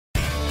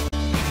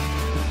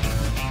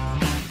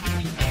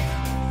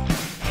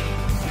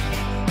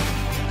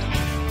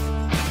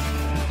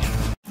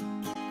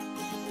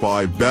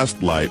5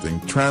 Best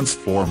Lighting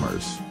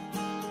Transformers.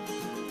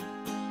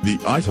 The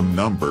item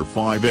number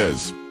 5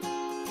 is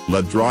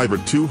LED driver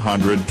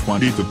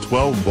 220 to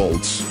 12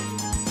 volts.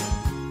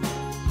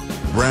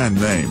 Brand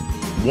name,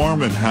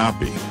 Warm and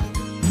Happy.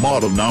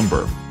 Model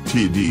number,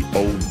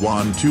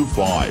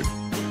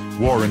 TD0125.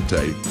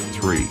 Warranty,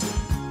 3.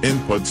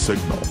 Input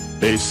signal,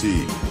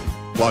 AC.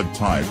 Plug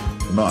type,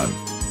 none.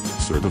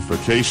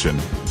 Certification,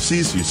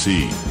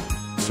 CCC.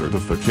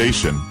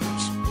 Certification,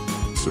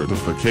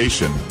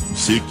 Certification,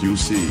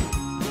 CQC.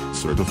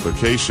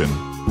 Certification,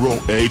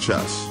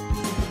 RoHS.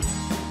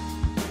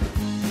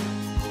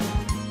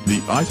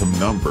 The item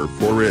number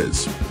 4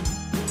 is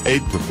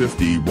 8 to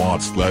 50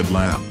 watts LED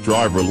lamp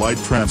driver light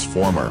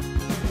transformer.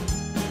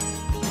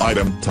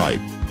 Item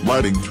type,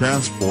 lighting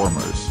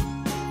transformers.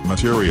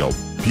 Material,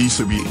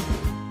 PCB.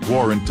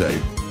 Warranty,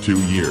 2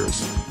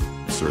 years.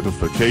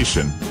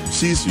 Certification,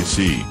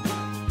 CCC.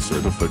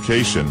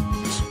 Certification,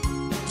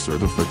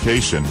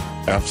 Certification,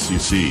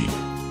 FCC.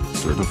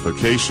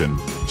 Certification,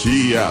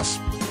 GES.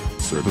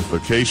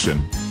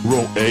 Certification,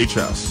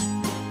 RoHS.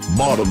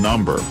 Model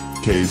number,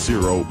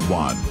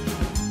 K01.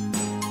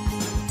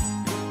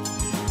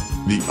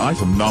 The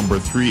item number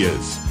 3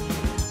 is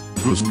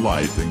Vusen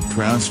Lighting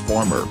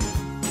Transformer.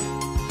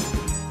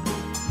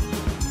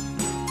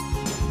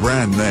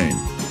 Brand name,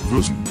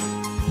 Vusen.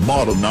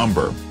 Model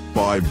number,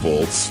 5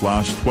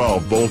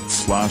 volts/12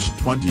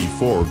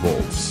 volts/24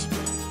 volts.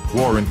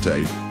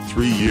 Warranty,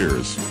 3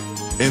 years.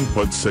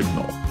 Input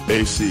signal,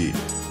 AC.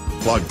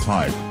 Plug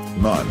type,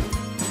 none.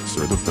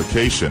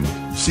 Certification,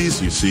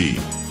 CCC.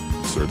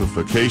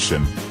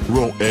 Certification,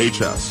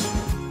 RoHS.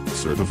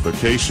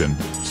 Certification,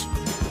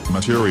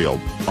 Material,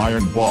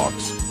 iron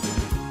box.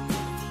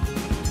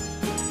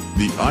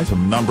 The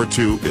item number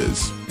 2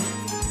 is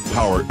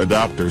Power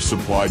Adapter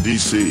Supply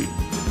DC.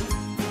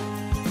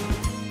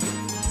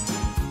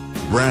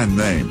 Brand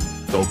name,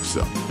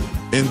 Oxa.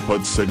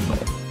 Input signal,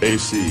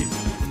 AC.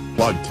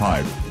 Plug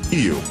type,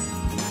 EU.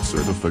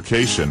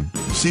 Certification,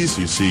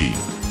 CCC.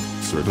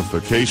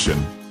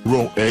 Certification,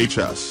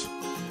 RoHS.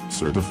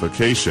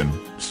 Certification,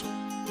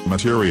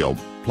 Material,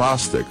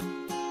 plastic.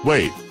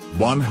 Weight,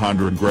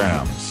 100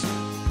 grams.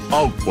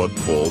 Output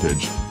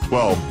voltage,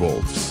 12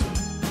 volts.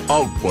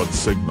 Output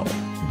signal,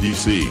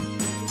 DC.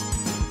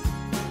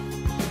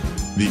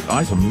 The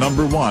item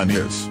number 1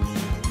 is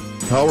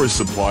Power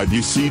Supply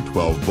DC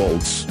 12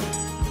 volts.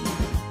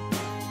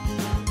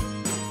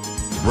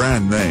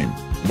 Brand name,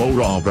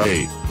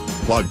 Morava.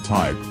 Plug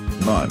type,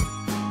 none.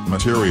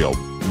 Material,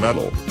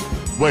 metal.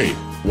 Weight,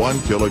 1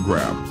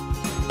 kilogram.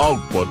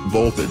 Output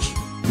voltage,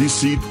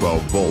 DC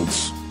 12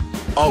 volts.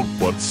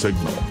 Output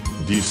signal,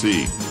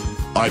 DC.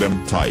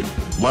 Item type,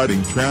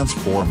 lighting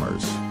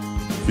transformers.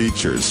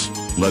 Features,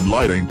 LED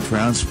lighting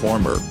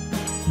transformer.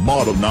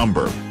 Model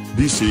number,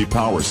 DC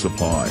power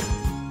supply.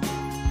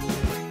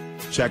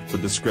 Check the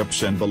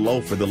description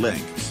below for the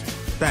links.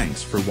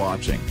 Thanks for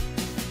watching.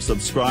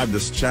 Subscribe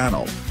this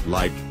channel,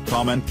 like,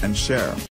 comment and share.